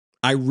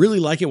I really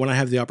like it when I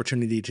have the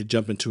opportunity to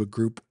jump into a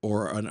group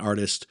or an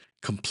artist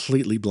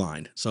completely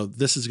blind. So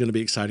this is going to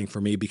be exciting for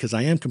me because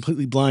I am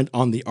completely blind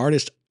on the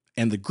artist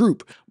and the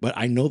group, but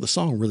I know the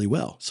song really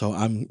well. So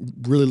I'm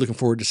really looking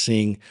forward to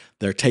seeing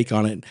their take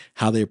on it,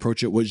 how they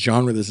approach it, what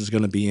genre this is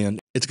going to be in.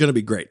 It's going to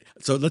be great.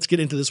 So let's get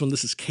into this one.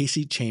 This is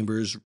Kasey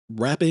Chambers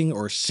rapping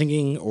or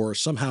singing or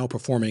somehow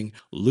performing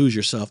Lose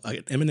Yourself,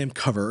 an Eminem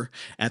cover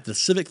at the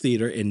Civic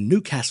Theatre in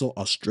Newcastle,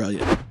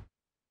 Australia.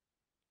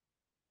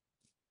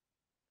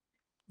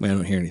 Wait, I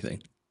don't hear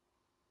anything.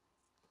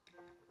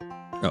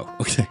 Oh,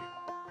 okay.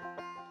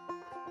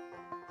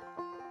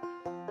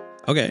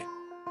 Okay.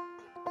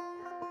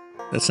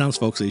 That sounds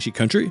folksy. Is she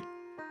country?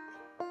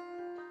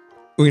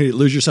 We're going to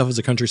Lose Yourself as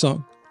a country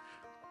song?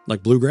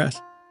 Like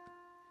bluegrass?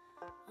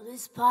 Well,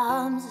 his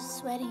palms are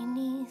sweaty,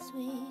 knees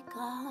weak,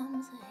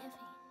 arms are heavy.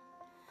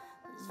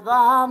 There's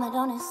vomit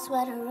on his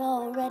sweater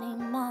already,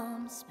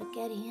 mom's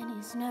spaghetti, and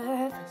he's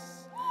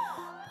nervous.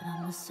 But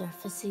on the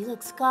surface he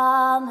looks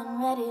calm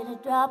and ready to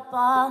drop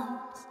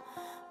bombs.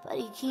 But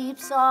he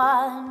keeps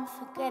on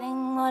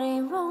forgetting what he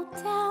wrote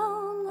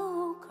down. The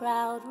whole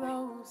crowd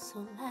rose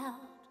so loud.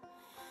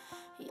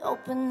 He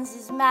opens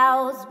his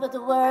mouth, but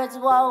the words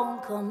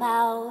won't come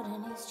out,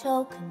 and he's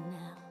choking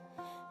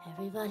now.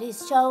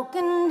 Everybody's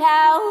choking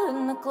now,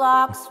 and the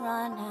clock's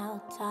run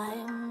out.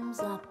 Time's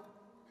up.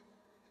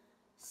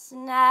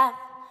 Snap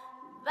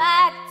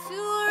back to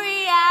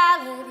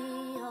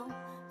reality. Oh,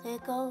 there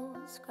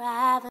goes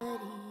gravity.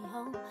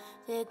 Oh,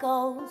 there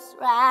goes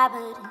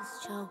rabbit.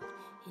 He's choked.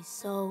 He's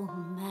so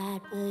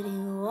mad, but he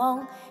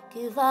won't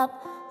give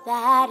up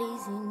that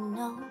easy.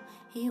 No,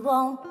 he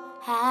won't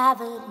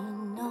have it. He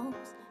knows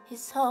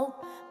his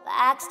hope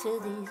backs to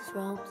these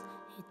ropes.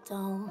 It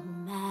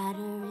don't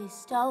matter,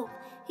 he's dope.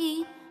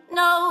 He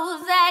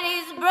knows that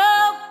he's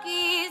broke,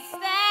 he's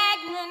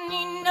stagnant.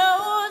 He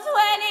knows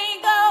when he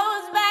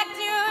goes back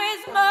to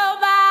his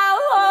mobile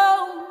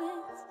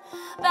home, it's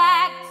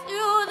back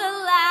to the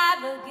lab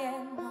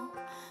again. No,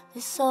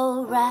 this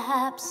old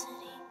rhapsody,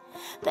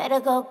 better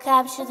go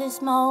capture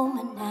this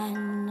moment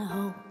and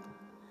hope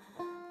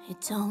it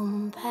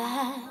don't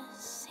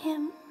pass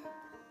him.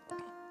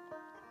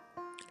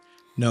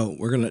 No,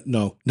 we're gonna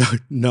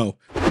no.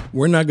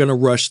 We're not gonna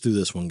rush through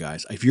this one,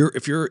 guys. If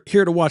you're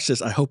here to watch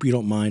this, I hope you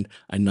don't mind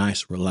a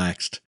nice,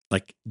 relaxed,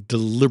 like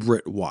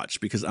deliberate watch,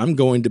 because I'm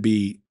going to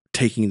be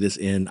taking this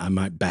in. I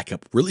might back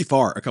up really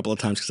far a couple of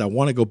times because I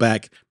want to go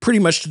back pretty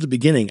much to the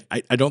beginning.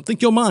 I don't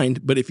think you'll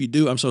mind, but if you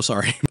do, I'm so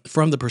sorry.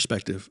 From the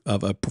perspective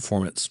of a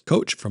performance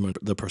coach, from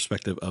the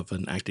perspective of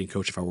an acting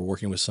coach, if I were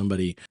working with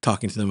somebody,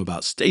 talking to them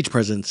about stage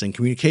presence and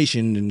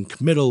communication and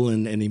committal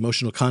and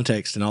emotional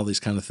context and all these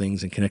kind of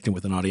things and connecting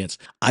with an audience,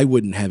 I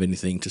wouldn't have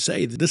anything to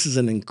say. This is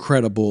an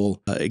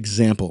incredible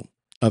example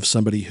of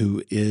somebody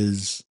who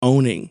is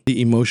owning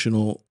the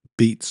emotional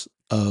beats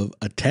of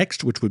a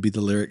text, which would be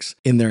the lyrics,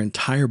 in their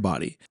entire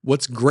body.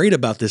 What's great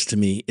about this to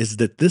me is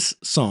that this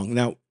song,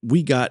 now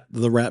we got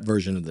the rap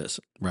version of this,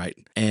 right?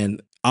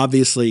 And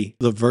obviously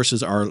the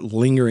verses are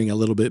lingering a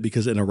little bit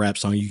because in a rap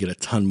song, you get a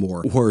ton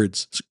more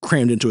words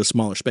crammed into a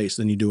smaller space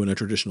than you do in a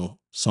traditional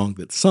song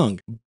that's sung.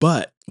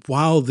 But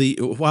while the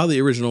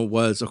original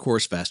was, of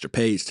course, faster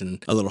paced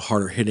and a little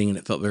harder hitting, and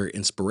it felt very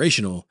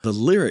inspirational, the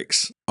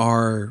lyrics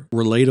are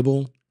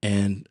relatable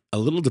and a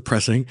little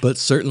depressing, but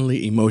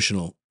certainly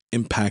emotional,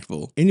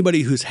 impactful.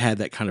 Anybody who's had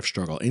that kind of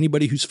struggle,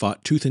 anybody who's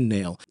fought tooth and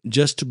nail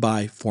just to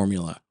buy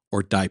formula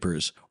or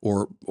diapers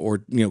or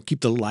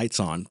keep the lights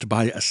on, to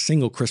buy a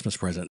single Christmas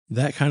present,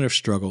 that kind of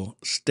struggle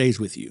stays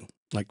with you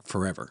like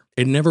forever.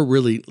 It never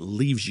really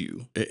leaves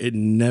you. It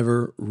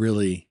never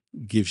really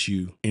gives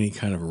you any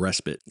kind of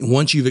respite.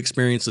 Once you've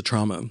experienced the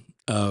trauma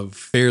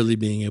of barely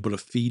being able to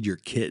feed your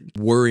kid,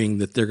 worrying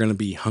that they're going to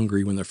be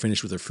hungry when they're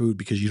finished with their food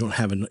because you don't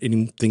have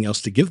anything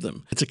else to give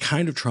them. It's a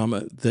kind of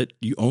trauma that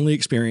you only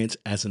experience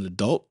as an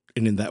adult.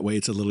 And in that way,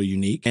 it's a little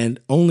unique. And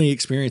only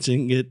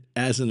experiencing it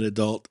as an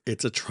adult,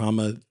 it's a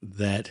trauma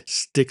that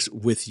sticks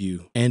with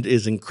you and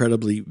is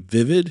incredibly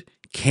vivid,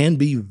 can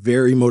be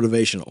very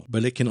motivational,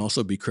 but it can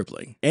also be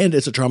crippling. And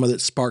it's a trauma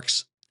that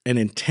sparks an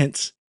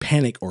intense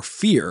panic or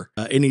fear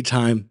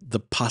anytime the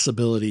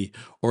possibility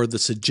or the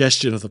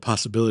suggestion of the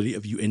possibility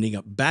of you ending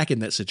up back in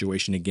that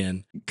situation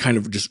again kind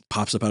of just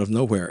pops up out of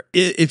nowhere.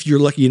 If you're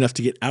lucky enough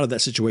to get out of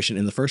that situation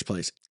in the first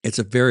place, it's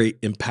a very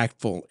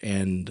impactful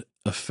and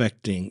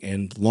affecting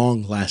and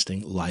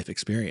long-lasting life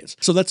experience.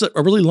 So that's a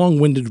really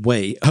long-winded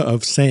way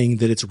of saying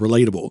that it's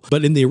relatable.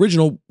 But in the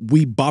original,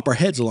 we bop our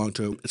heads along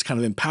to it. It's kind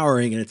of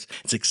empowering and it's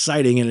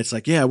exciting and it's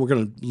like, yeah, we're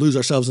going to lose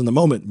ourselves in the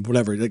moment,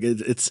 whatever. Like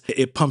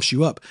it pumps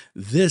you up.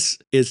 This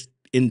is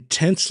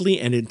intensely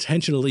and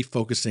intentionally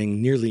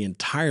focusing nearly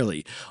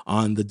entirely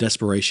on the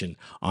desperation,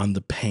 on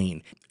the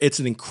pain. It's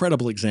an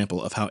incredible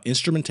example of how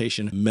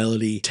instrumentation,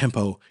 melody,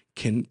 tempo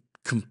can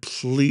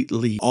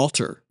completely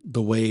alter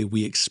the way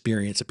we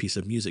experience a piece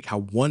of music. How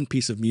one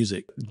piece of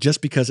music,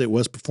 just because it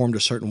was performed a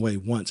certain way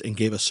once and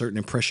gave a certain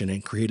impression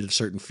and created a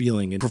certain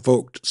feeling and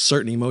provoked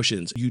certain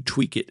emotions, you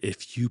tweak it.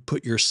 If you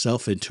put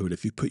yourself into it,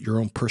 if you put your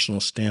own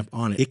personal stamp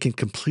on it, it can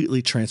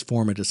completely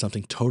transform into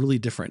something totally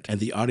different. And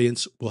the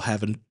audience will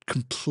have a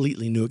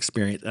completely new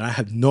experience. And I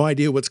have no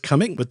idea what's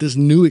coming, but this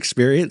new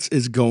experience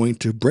is going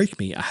to break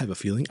me. I have a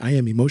feeling I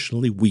am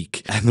emotionally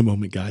weak at the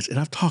moment, guys. And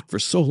I've talked for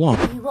so long.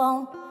 He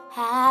won't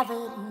have it,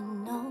 he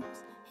knows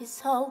his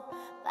hope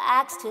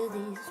backs to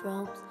these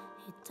ropes.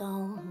 It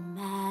don't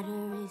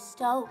matter, he's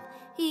dope.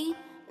 He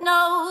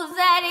knows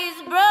that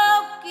he's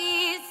broke,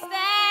 he's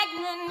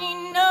stagnant. He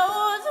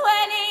knows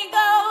when he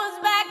goes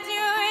back to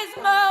his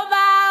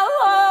mobile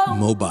home.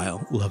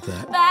 Mobile, love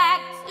that.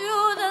 Back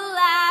to the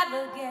lab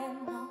again.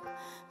 No,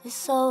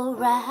 this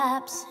old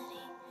rhapsody.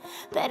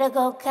 Better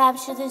go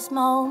capture this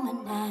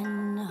moment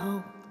and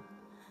hope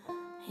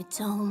it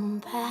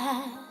don't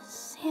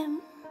pass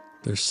him.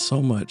 There's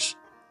so much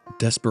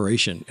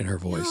desperation in her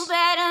voice. You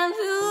better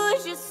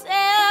lose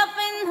yourself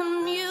in the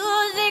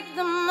music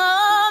the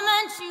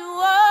moment you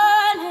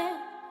want it.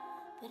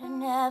 Better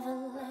never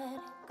let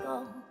it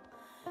go.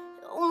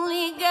 You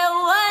only get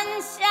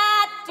one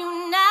shot. Do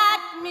not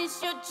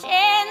miss your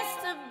chance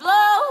to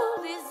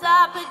blow. This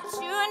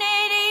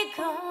opportunity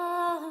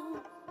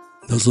comes.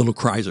 Those little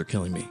cries are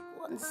killing me.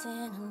 Once in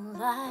a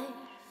lifetime.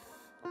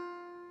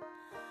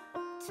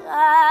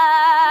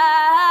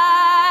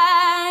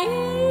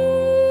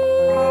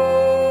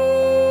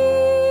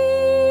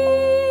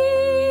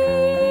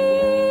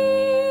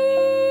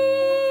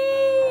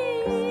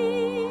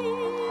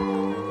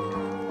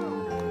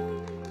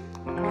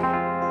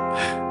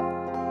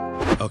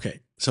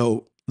 Okay,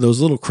 so those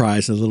little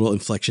cries and little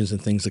inflections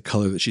and things, the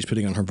color that she's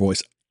putting on her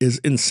voice is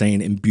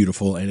insane and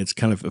beautiful, and it's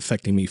kind of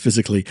affecting me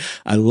physically.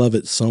 I love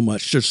it so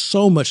much. There's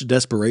so much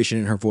desperation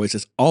in her voice.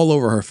 It's all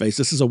over her face.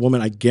 This is a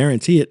woman, I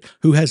guarantee it,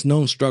 who has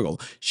known struggle.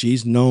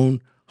 She's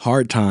known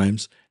hard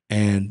times,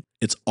 and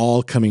it's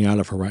all coming out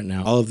of her right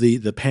now. All of the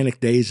panic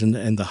days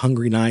and the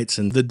hungry nights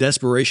and the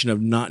desperation of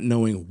not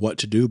knowing what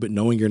to do, but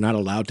knowing you're not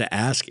allowed to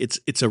ask.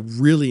 It's a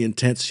really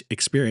intense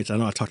experience. I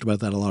know I talked about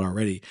that a lot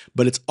already,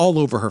 but it's all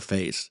over her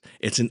face.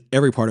 It's in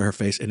every part of her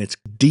face, and it's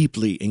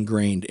deeply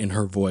ingrained in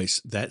her voice,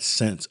 that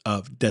sense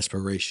of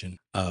desperation,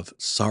 of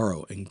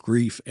sorrow and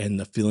grief, and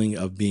the feeling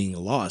of being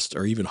lost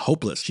or even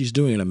hopeless. She's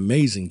doing an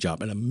amazing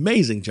job.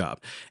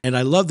 And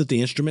I love that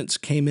the instruments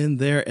came in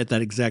there at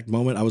that exact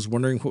moment. I was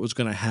wondering what was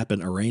going to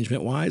happen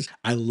arrangement-wise.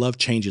 I love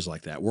changes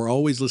like that. We're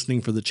always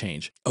listening for the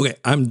change. Okay,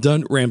 I'm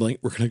done rambling.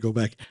 We're going to go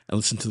back and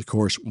listen to the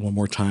chorus one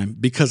more time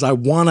because I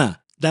wanna.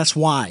 That's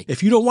why.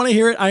 If you don't want to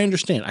hear it, I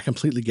understand. I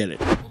completely get it.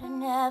 Better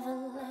never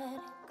let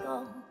it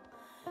go.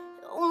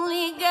 You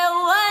only get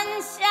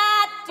one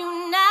shot. Do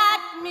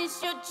not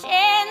miss your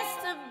chance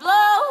to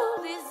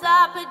blow. This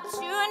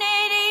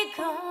opportunity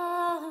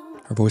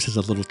comes. Her voice has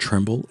a little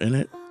tremble in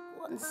it.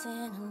 Once in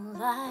a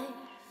life.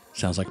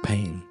 Sounds like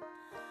pain.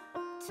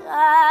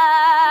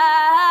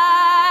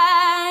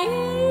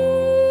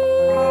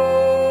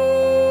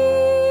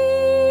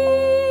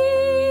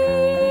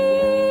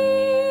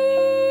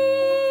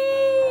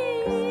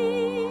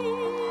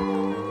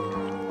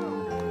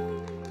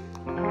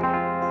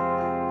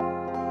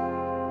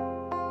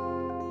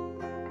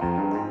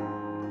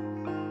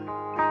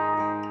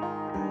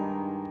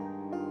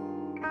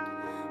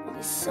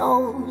 These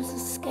souls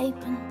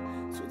escaping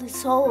through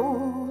this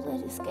hole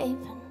that is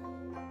gaping.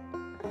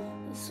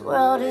 This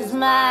world is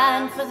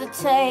mine for the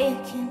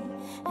taking,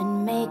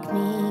 and make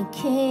me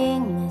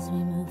king as we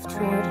move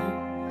toward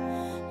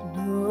a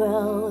new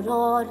world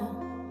order.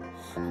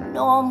 A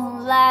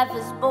normal life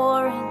is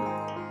boring,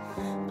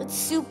 but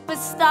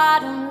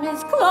superstardom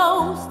is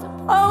close to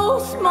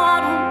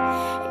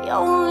postmortem. It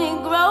only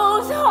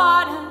grows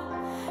harder,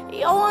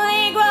 it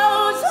only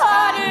grows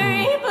harder.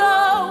 He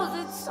blows,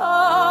 it's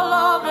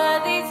all over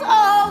these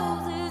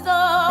holes, it's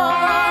all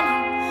on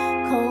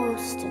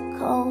coast to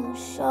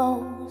coast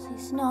shows.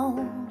 He's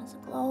known as a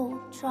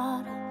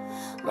globetrotter.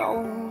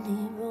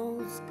 Lonely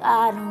roads,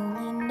 God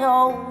only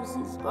knows.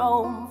 He's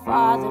grown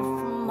farther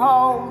from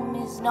home.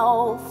 He's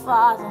no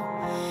father.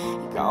 He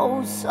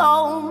goes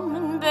home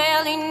and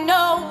barely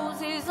knows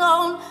his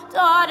own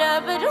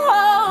daughter. But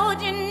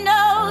hold your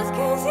nose,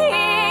 'cause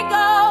here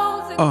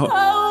goes a cold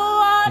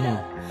water.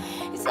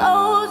 His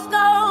O's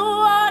don't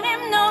want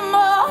him no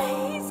more.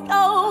 He's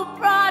gold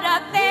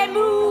product, they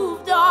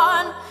moved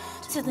on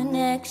to the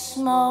next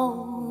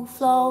smoke.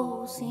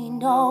 Flows, he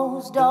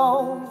knows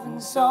dove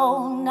and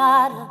so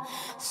nada.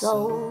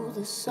 So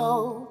the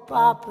soap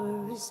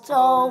opera is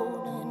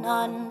told and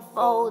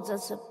unfolds. I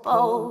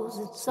suppose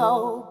it's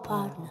so,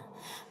 partner,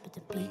 but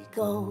the beat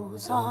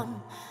goes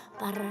on.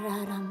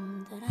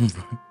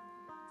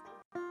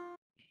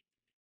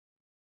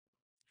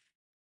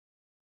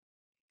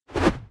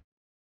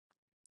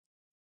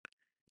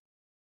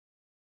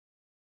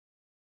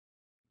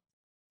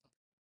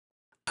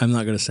 I'm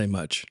not going to say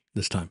much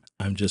this time.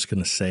 I'm just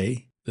going to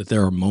say that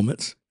there are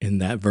moments in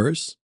that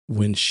verse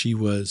when she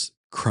was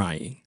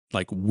crying,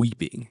 like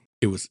weeping.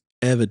 It was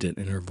evident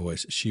in her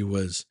voice. She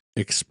was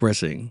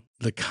expressing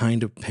the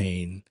kind of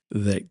pain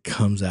that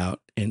comes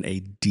out in a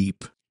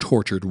deep,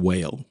 tortured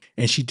wail.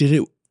 And she did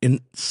it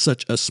in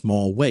such a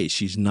small way.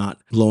 She's not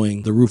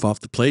blowing the roof off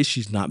the place.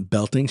 She's not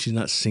belting. She's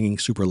not singing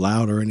super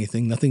loud or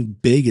anything. Nothing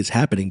big is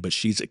happening, but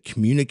she's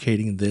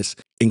communicating this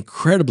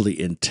incredibly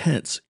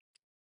intense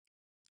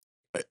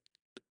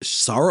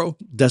sorrow.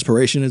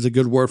 Desperation is a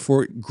good word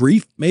for it.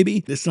 Grief,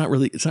 maybe. It's not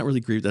really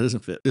grief. That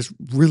doesn't fit. It's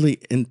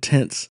really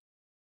intense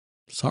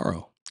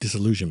sorrow,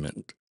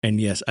 disillusionment. And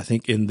yes, I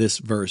think in this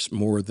verse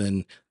more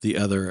than the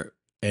other,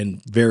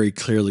 and very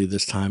clearly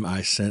this time,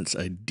 I sense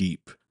a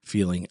deep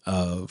feeling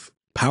of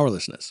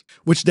powerlessness,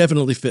 which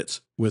definitely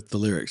fits with the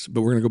lyrics. But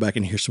we're going to go back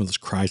and hear some of those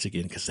cries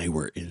again because they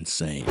were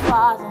insane.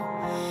 Father,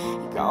 he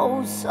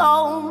goes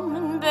home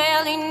and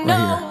barely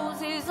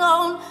knows his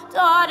own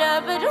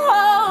daughter, but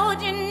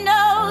hold your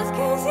nose,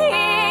 cause he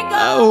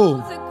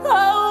goes to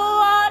cold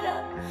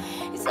water.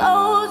 His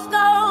hoes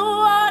don't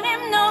want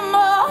him no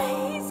more.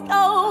 He's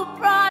gold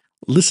product.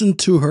 Listen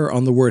to her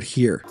on the word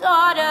here.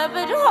 Daughter,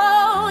 but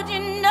hold your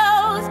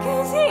nose,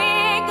 cause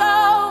he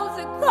goes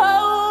to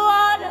cold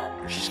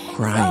water. She's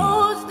crying.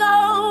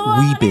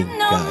 Weeping,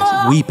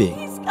 guys, weeping.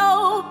 His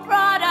gold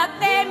product,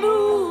 they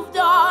moved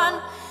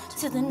on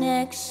to the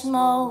next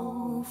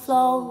smoke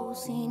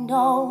flows. He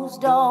knows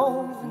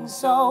dove and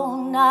so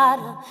not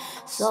a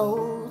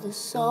soul. The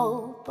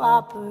soap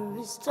opera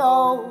is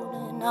told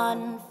and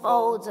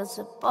unfolds. I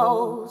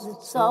suppose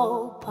it's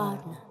so,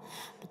 partner,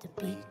 but the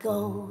beat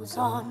goes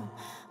on.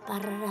 I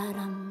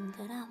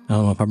don't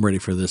know if I'm ready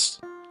for this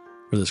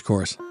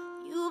chorus.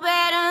 You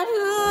better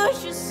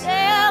lose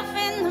yourself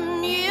in the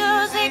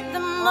music the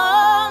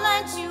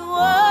moment you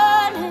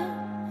want it,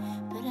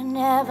 but I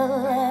never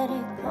let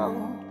it go.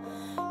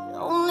 You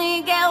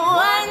only get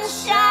one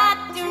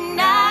shot, do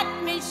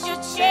not miss your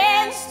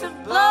chance to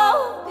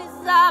blow.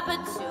 This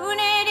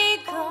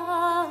opportunity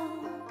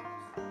comes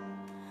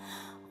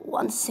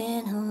once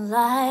in a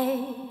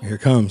life. Here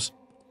it comes.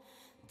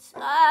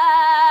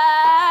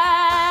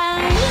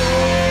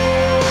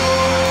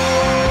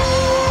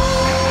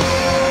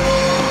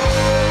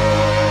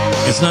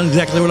 It's not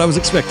exactly what I was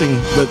expecting,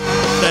 but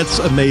that's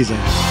amazing.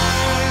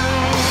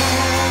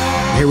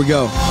 Here we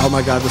go. Oh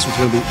my God, this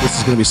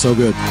is gonna be so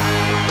good.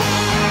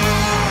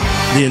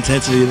 The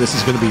intensity of this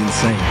is gonna be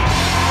insane.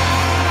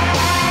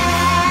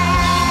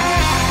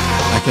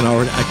 I can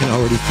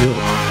already feel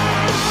it.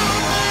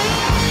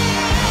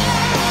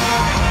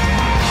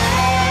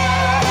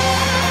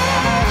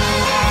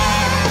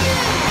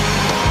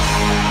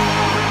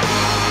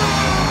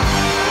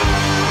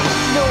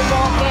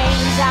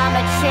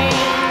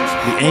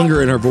 The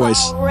anger in her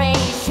voice.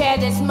 Tear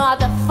this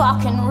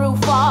motherfucking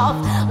roof off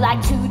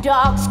like two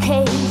dogs'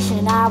 cage,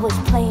 and I was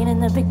playing in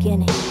the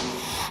beginning,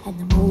 and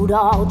the mood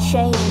all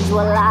changed.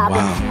 Well, I've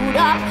been chewed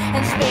up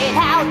and spit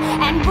out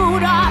and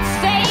booed off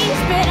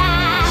stage, but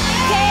I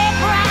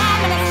kept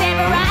rhyming and said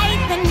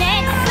right the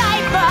next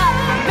cipher.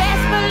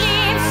 Best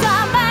believe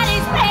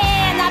somebody's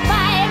paying the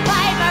Pied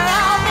Piper.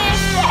 All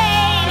this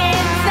pain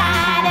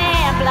inside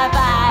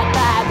amplified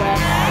by the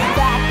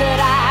fact that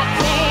I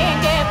can't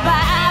get by.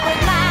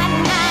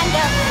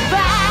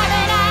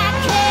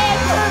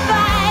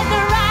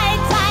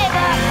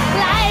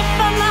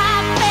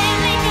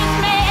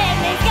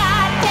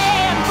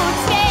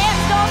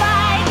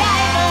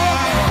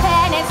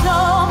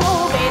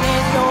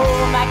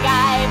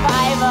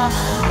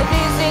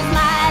 This is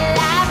my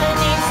life and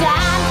these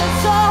times are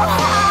so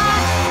hard,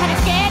 and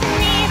it's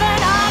getting even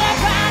harder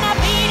trying to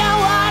beat a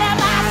water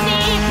my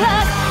sea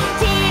plus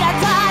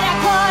teeter-totter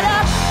caught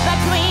up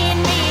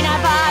between me and a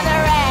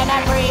father and a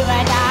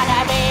breathing down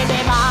a baby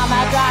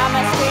mama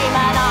drama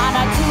screaming on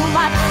her too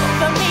much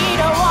for me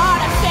to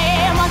wanna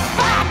stay in one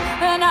spot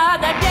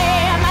another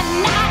day. My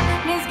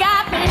night has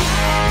got me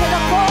to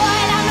the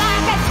point I'm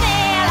like a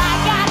snail. I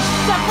got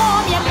to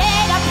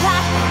formulate a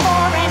plot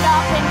for an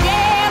up and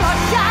jail or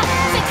shot.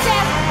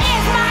 Success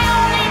is my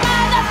only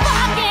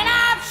motherfucking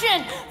option.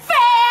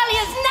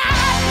 Failure's not.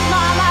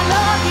 Mom, I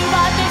love you,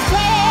 but this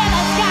trail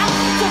has got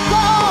to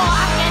go.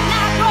 I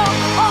cannot grow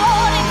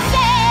old and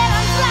sad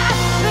and fly,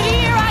 but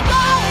here I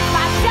go with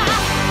my shot.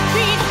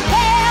 Please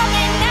tell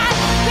me not.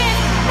 This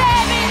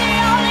may be the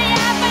only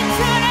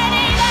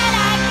opportunity that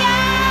I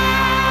got.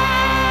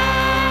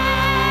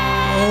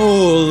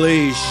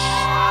 Holy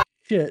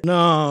shit.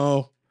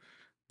 No.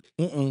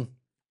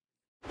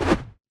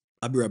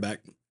 I'll be right back.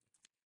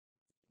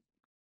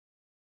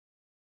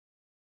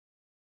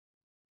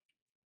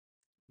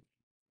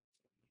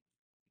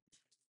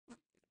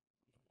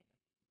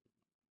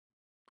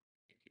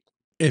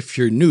 If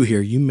you're new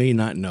here, you may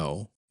not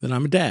know that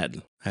I'm a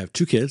dad. I have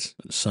two kids,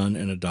 a son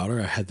and a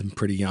daughter. I had them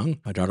pretty young.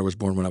 My daughter was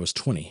born when I was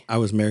 20. I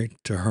was married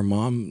to her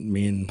mom.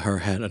 Me and her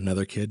had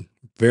another kid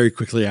very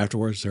quickly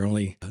afterwards. They're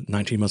only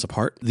 19 months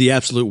apart. The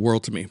absolute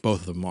world to me,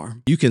 both of them are.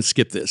 You can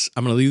skip this.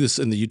 I'm going to leave this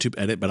in the YouTube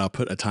edit, but I'll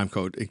put a time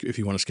code if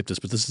you want to skip this.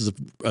 But this is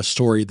a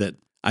story that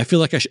I feel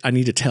like I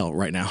need to tell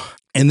right now.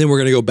 And then we're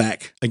going to go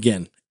back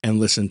again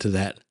and listen to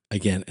that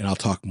again. And I'll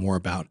talk more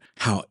about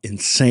how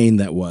insane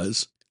that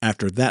was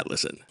after that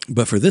listen.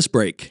 But for this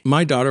break,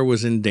 my daughter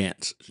was in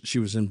dance. She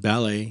was in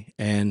ballet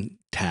and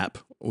tap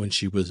when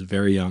she was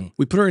very young.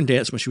 We put her in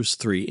dance when she was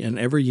 3, and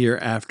every year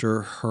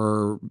after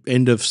her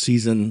end of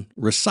season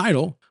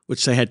recital,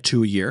 which they had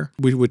 2 a year,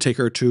 we would take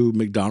her to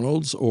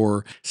McDonald's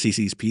or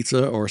CC's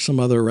Pizza or some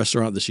other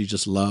restaurant that she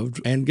just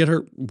loved and get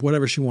her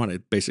whatever she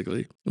wanted,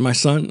 basically. My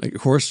son, of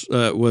course,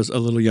 was a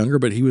little younger,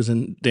 but he was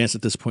in dance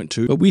at this point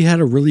too. But we had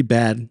a really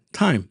bad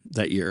time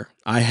that year.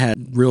 I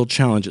had real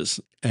challenges,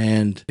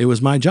 and it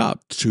was my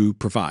job to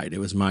provide. It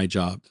was my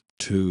job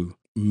to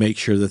make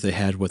sure that they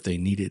had what they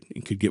needed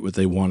and could get what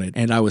they wanted.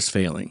 And I was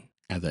failing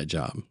at that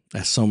job,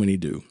 as so many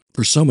do,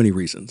 for so many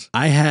reasons.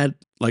 I had,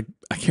 I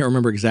can't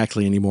remember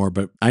exactly anymore,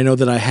 but I know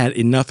that I had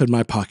enough in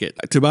my pocket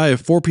to buy a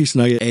 4-piece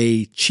nugget,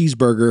 a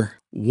cheeseburger,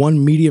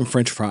 1 medium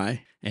French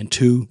fry, and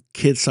 2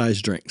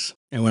 kid-sized drinks.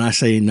 And when I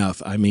say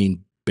enough, I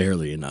mean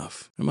barely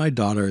enough. And my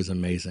daughter is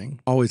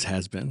amazing, always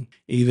has been.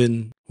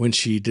 Even when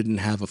she didn't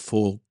have a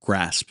full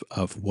grasp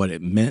of what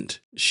it meant,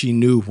 she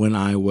knew when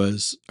I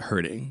was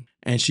hurting.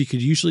 And she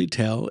could usually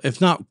tell,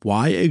 if not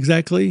why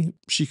exactly,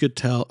 she could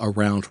tell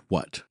around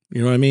what.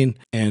 You know what I mean?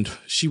 And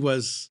she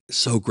was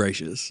so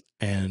gracious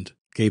and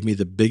gave me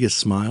the biggest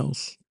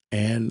smiles.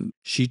 And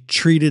she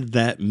treated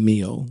that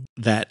meal,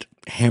 that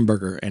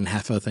hamburger and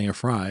half a thing of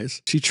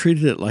fries, she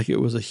treated it like it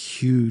was a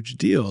huge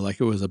deal,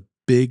 like it was a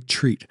big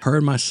treat. Her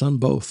and my son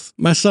both.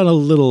 My son a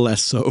little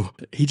less so.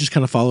 He just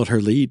kind of followed her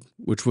lead,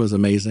 which was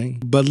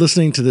amazing. But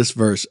listening to this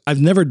verse,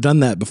 I've never done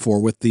that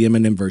before with the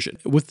Eminem version.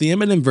 With the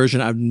Eminem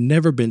version, I've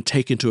never been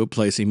taken to a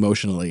place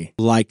emotionally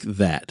like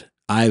that.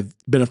 I've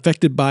been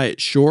affected by it,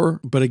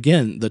 sure, but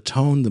again, the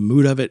tone, the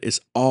mood of it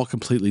is all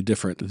completely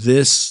different.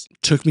 This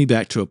took me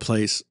back to a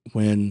place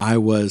when I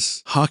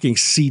was hawking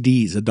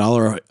CDs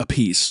 $1 a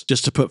piece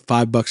just to put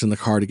 $5 in the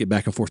car to get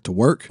back and forth to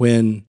work,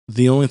 when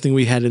the only thing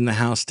we had in the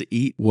house to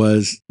eat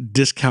was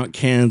discount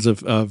cans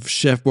of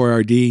Chef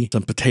Boyardee,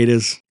 some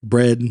potatoes,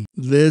 bread.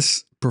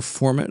 This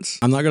performance,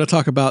 I'm not going to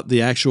talk about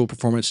the actual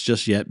performance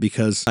just yet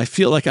because I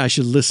feel like I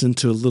should listen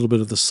to a little bit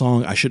of the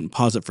song. I shouldn't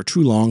pause it for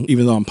too long,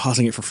 even though I'm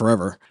pausing it for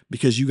forever,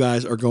 because you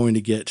guys are going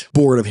to get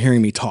bored of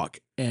hearing me talk.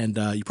 And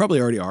you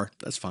probably already are.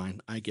 That's fine.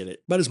 I get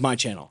it. But it's my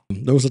channel.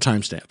 There was a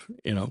timestamp.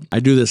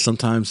 I do this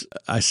sometimes.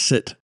 I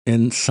sit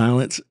in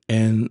silence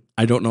and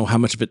I don't know how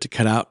much of it to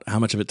cut out, how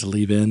much of it to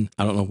leave in.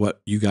 I don't know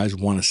what you guys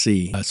want to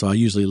see. So I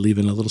usually leave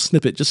in a little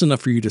snippet, just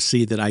enough for you to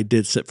see that I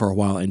did sit for a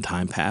while and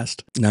time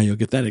passed. Now you'll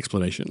get that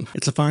explanation.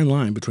 It's a fine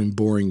line between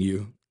boring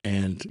you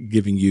and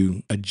giving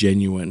you a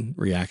genuine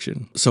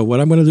reaction. So what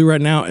I'm going to do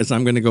right now is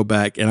I'm going to go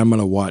back and I'm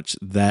going to watch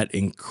that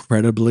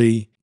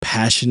incredibly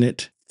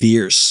passionate,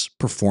 fierce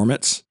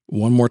performance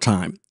one more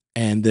time.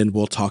 And then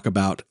we'll talk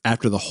about,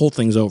 after the whole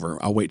thing's over,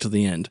 I'll wait till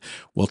the end,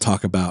 we'll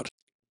talk about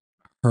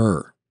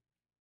her.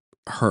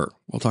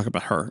 We'll talk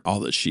about her, all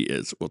that she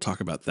is. We'll talk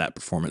about that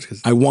performance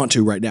because I want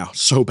to right now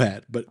so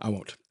bad, but I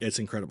won't. It's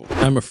incredible.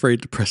 I'm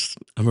afraid to press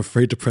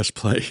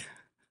play.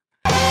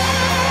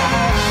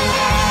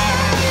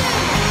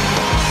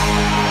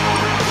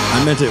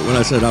 I meant it when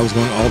I said I was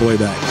going all the way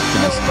back,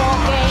 guys.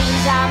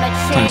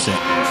 Timestamp.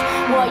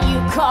 What you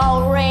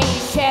call rage,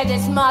 tear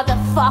this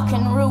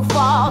motherfucking roof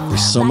off.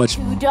 There's so much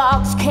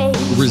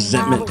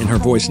resentment in her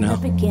voice now.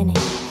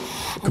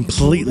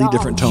 Completely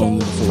different tone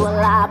than before.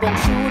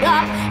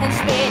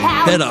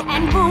 Head up.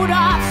 And boot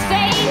off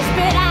stage,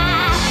 but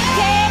I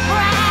can't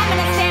rhyme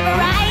and it's never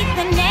right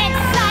the next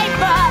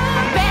cipher.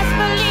 Best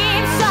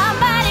believe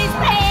somebody's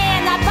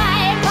paying the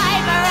Pied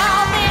Piper.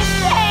 All this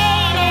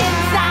pain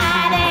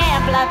inside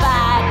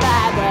amplified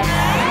by the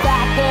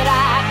fact that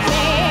I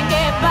can't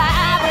get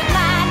by with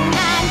my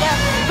 9 to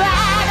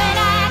 5 and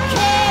I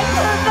can't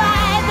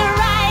provide the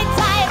right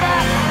type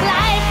of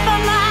life for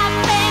my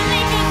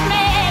family. Just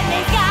made me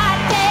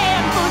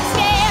goddamn food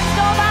stamps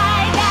on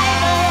my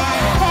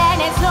diapers, and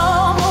it's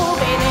no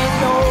movie, there's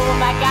no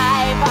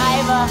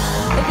MacGyver.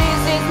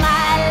 This is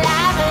my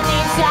life and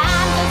these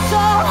times are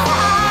so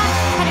hard,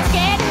 and it's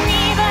getting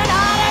even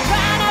harder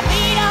trying to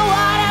beat a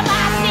one of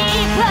my C+.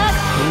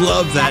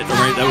 Love that,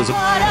 right? That was a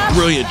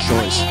brilliant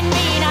choice. And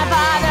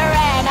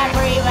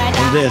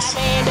this.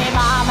 Baby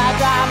mama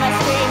drama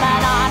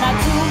screaming on her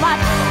too much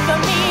for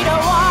me to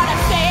wanna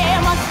stay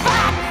in one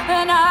spot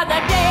another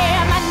day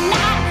of my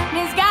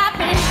night. It's got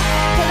me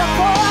to the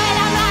point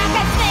I'm like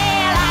a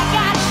snail. I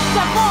got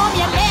to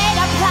formulate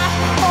a plot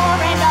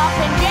or end up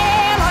in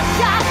jail or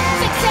shot.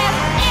 Success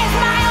is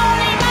my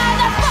only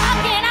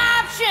motherfucking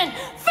option.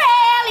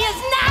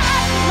 Failure's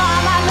not.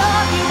 Mom, I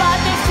love you, but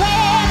this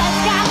trail has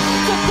got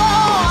to go.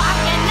 I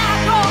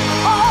cannot grow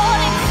old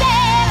and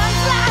sail and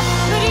fly,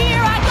 but here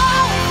I go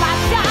with my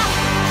shot.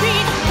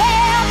 Please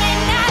help me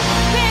now.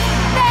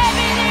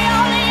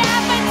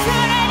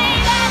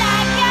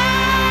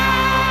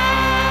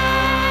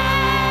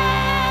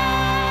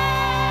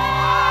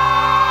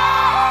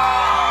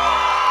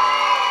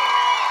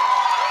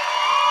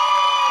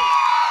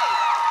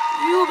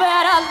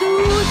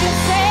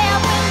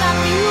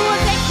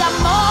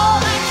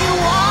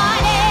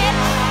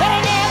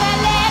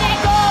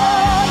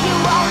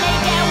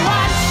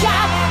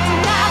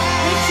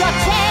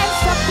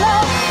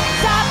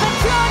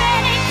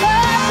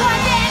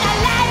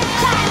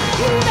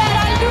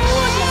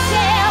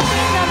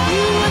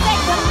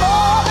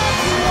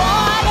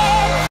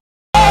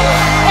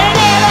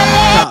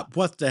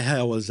 What the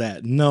hell was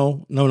that?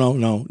 No. We're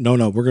going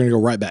to go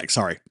right back.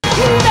 Sorry. You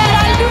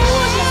better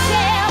lose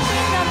yourself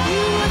in the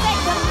music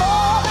the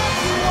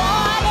moment you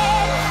want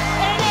it,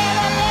 and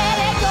never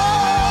let it go.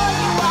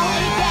 You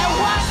only get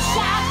one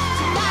shot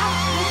tonight.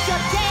 It's your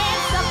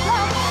dance to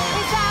blow.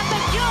 It's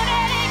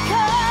opportunity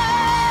comes.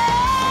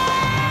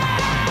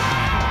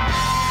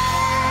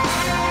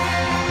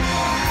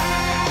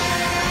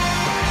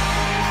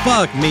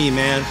 Fuck me,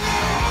 man.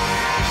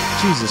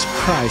 Jesus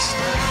Christ.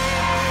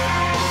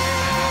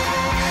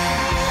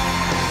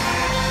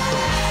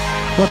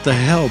 What the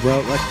hell, bro?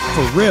 Like,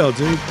 for real,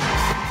 dude.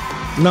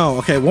 No,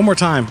 okay, one more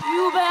time.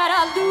 You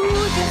better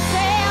lose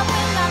yourself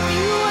in the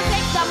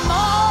music the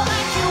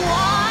moment you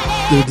want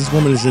it. Dude, this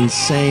woman is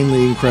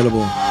insanely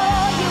incredible. You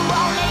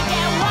only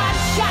get one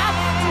shot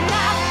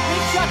tonight.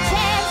 It's your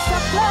chance to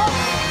blow.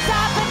 It's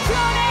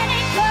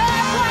opportunity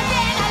comes once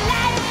in a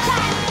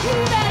lifetime. You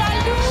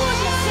better lose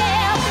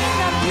yourself in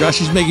the music. Gosh,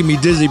 she's making me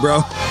dizzy,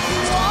 bro.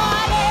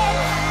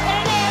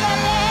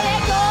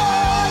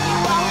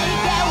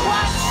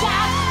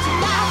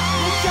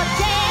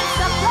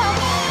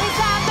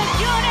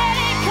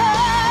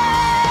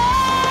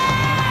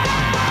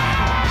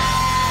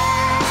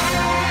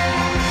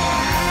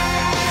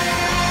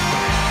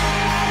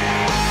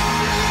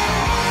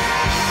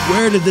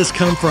 Where did this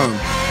come from? And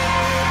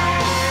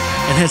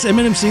has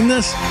Eminem seen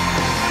this?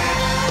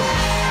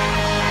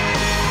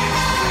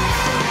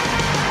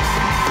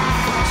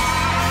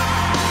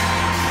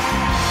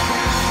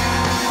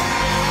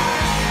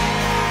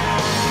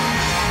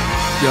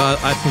 God,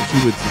 I think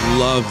he would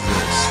love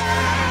this.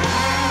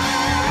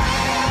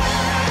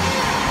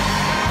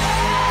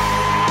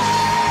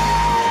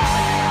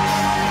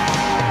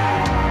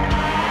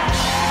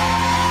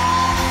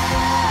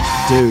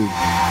 Dude.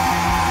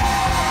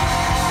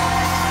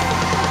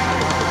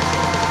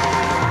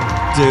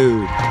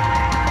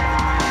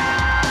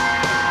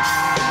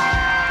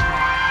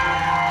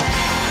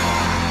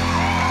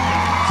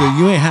 So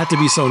you ain't have to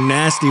be so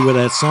nasty with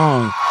that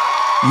song.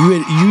 You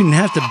didn't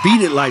have to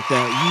beat it like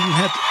that. You didn't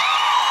have to.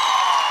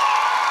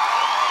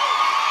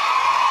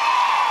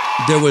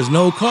 There was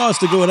no cause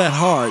to go that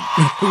hard.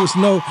 There was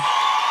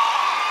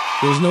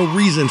no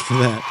reason for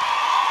that.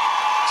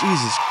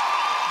 Jesus,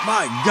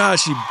 my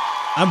gosh,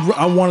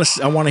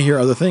 I want to hear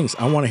other things.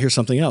 I want to hear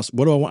something else.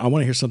 What do I want? I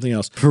want to hear something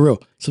else. For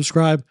real.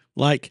 Subscribe,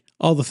 like,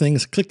 all the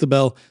things, click the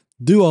bell,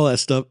 do all that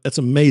stuff. That's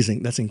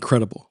amazing. That's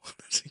incredible.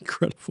 That's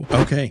incredible.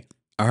 Okay.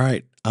 All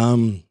right.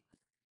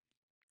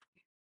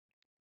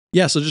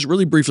 Yeah, so just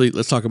really briefly,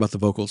 let's talk about the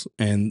vocals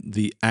and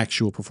the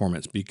actual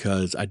performance,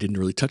 because I didn't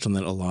really touch on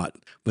that a lot.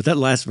 But that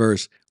last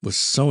verse was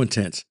so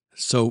intense,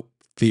 so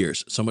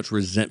fierce, so much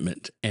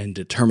resentment and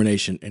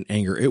determination and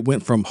anger. It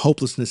went from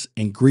hopelessness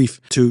and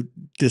grief to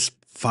this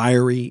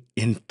fiery,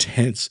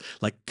 intense,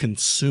 like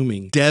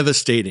consuming,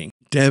 devastating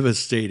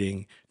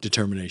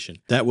determination.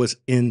 That was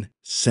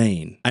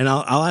insane. And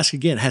I'll ask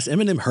again, has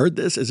Eminem heard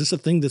this? Is this a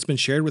thing that's been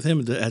shared with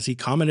him? Has he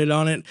commented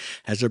on it?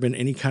 Has there been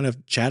any kind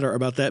of chatter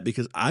about that?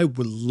 Because I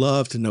would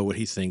love to know what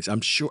he thinks. I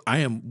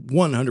am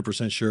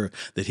 100% sure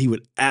that he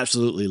would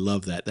absolutely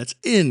love that. That's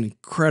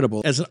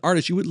incredible. As an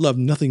artist, you would love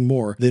nothing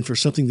more than for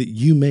something that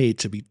you made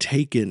to be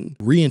taken,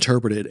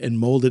 reinterpreted, and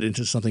molded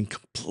into something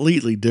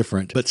completely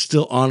different, but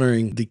still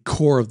honoring the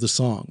core of the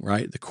song,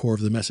 right? The core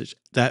of the message.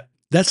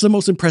 That's the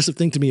most impressive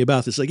thing to me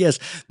about this. Like, yes,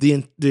 the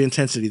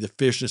intensity, the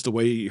fierceness, the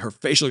way her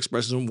facial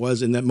expression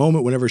was in that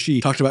moment whenever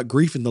she talked about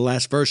grief in the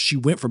last verse, she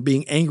went from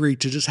being angry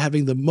to just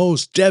having the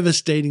most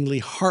devastatingly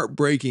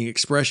heartbreaking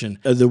expression.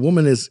 The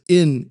woman is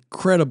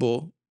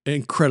incredible.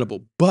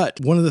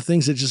 But one of the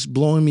things that's just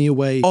blowing me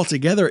away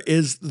altogether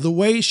is the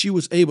way she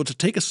was able to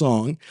take a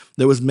song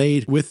that was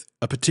made with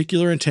a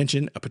particular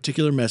intention, a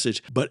particular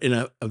message, but in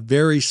a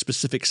very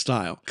specific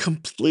style,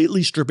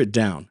 completely strip it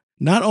down.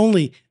 Not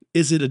only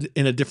is it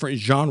in a different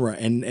genre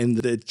and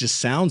it just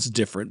sounds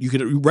different, you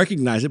could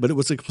recognize it, but it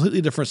was a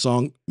completely different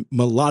song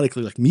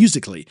melodically, like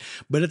musically.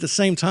 But at the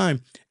same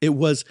time, it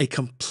was a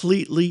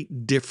completely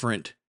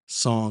different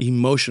song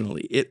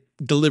emotionally. It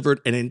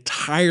delivered an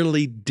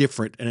entirely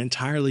different, an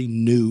entirely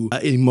new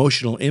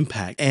emotional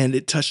impact, and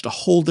it touched a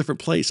whole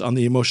different place on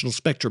the emotional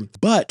spectrum.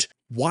 But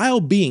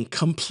while being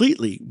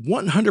completely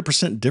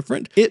 100%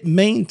 different, it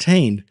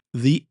maintained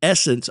the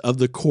essence of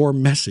the core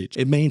message.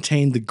 It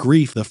maintained the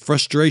grief, the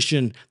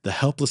frustration, the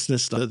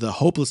helplessness, the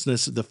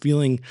hopelessness, the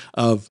feeling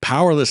of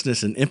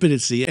powerlessness and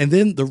impotency, and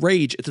then the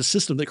rage at the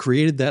system that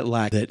created that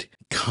lack that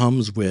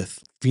comes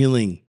with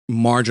feeling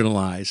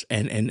marginalized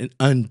and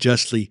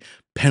unjustly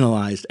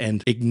penalized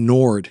and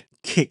ignored,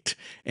 kicked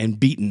and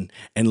beaten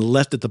and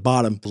left at the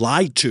bottom,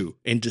 lied to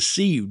and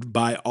deceived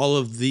by all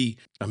of the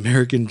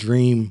American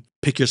dream,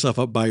 pick yourself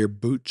up by your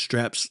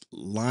bootstraps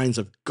lines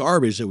of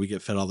garbage that we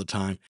get fed all the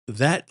time.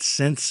 That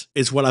sense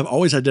is what I've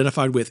always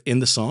identified with in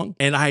the song.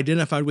 And I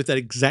identified with that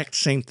exact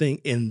same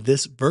thing in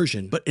this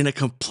version, but in a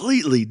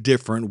completely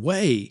different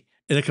way.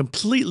 A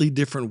completely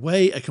different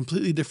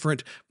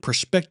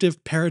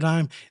perspective,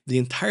 paradigm. The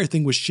entire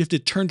thing was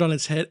shifted, turned on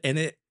its head, and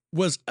it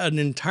was an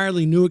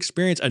entirely new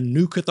experience, a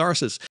new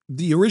catharsis.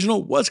 The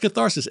original was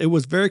catharsis. It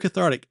was very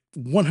cathartic,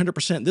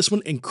 100%. This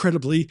one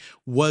incredibly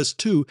was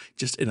too,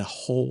 just in a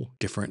whole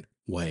different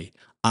way.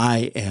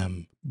 I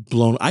am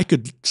blown. I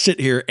could sit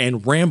here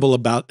and ramble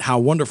about how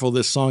wonderful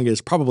this song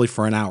is probably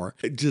for an hour.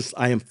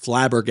 I am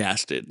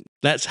flabbergasted.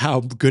 That's how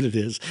good it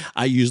is.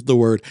 I used the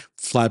word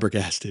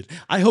flabbergasted.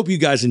 I hope you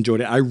guys enjoyed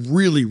it. I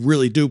really,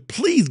 really do.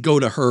 Please go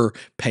to her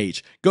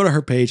page. Go to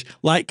her page,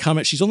 like,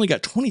 comment. She's only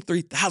got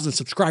 23,000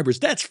 subscribers.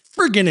 That's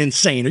friggin'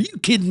 insane. Are you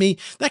kidding me?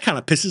 That kind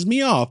of pisses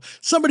me off.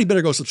 Somebody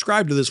better go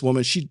subscribe to this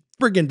woman. She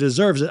friggin'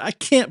 deserves it. I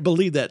can't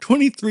believe that.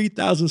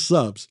 23,000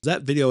 subs.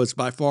 That video is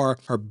by far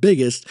her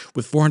biggest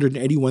with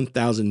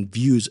 481,000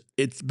 views.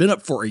 It's been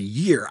up for a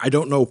year. I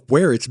don't know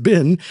where it's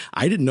been.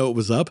 I didn't know it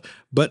was up,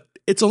 but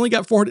it's only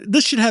got 400.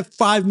 This should have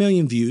 5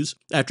 million views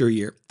after a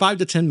year, 5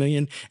 to 10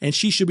 million, and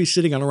she should be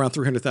sitting on around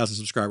 300,000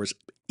 subscribers.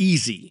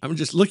 Easy. I'm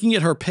just looking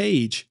at her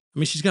page. I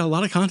mean, she's got a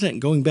lot of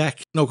content going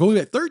back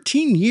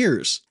 13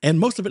 years, and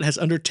most of it has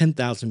under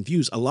 10,000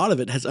 views. A lot of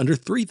it has under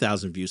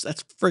 3,000 views.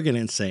 That's friggin'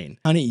 insane.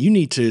 Honey, you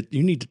need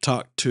to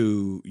talk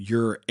to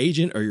your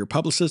agent or your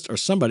publicist or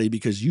somebody,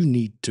 because you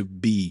need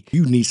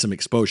some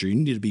exposure. You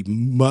need to be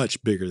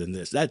much bigger than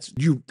this.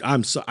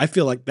 I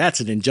feel like that's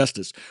an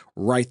injustice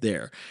right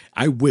there.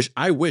 I wish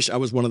I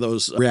was one of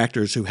those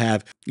reactors who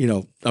have,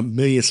 1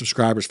 million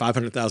subscribers,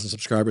 500,000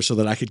 subscribers, so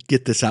that I could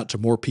get this out to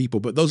more people.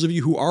 But those of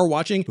you who are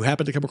watching, who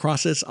happen to come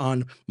across this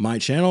on my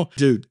channel,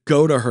 dude,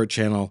 go to her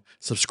channel,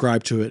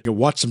 subscribe to it,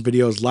 watch some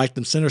videos, like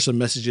them, send her some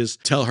messages,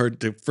 tell her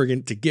to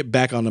get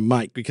back on the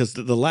mic, because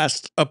the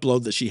last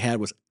upload that she had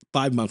was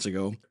 5 months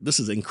ago.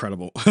 This is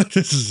incredible.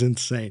 This is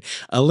insane.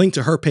 A link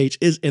to her page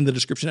is in the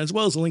description, as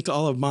well as a link to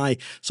all of my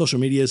social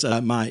medias,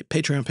 my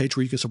Patreon page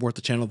where you can support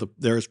the channel.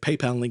 There's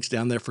PayPal links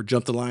down there for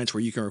Jump the Lines,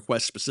 where you can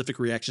request specific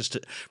reactions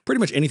to pretty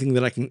much anything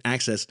that I can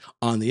access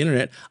on the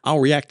internet. I'll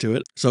react to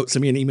it. So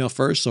send me an email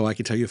first so I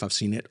can tell you if I've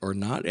seen it or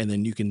not, and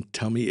then you can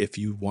tell me if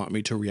you want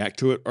me to react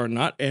to it or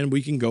not, and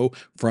we can go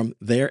from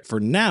there. For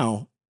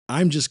now,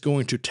 I'm just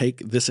going to take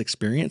this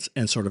experience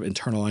and sort of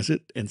internalize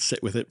it and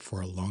sit with it for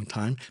a long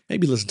time.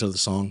 Maybe listen to the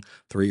song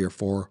 3 or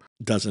 4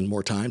 dozen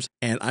more times.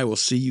 And I will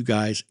see you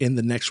guys in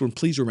the next one.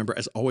 Please remember,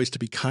 as always, to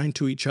be kind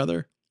to each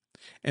other.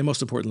 And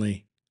most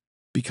importantly,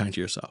 be kind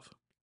to yourself.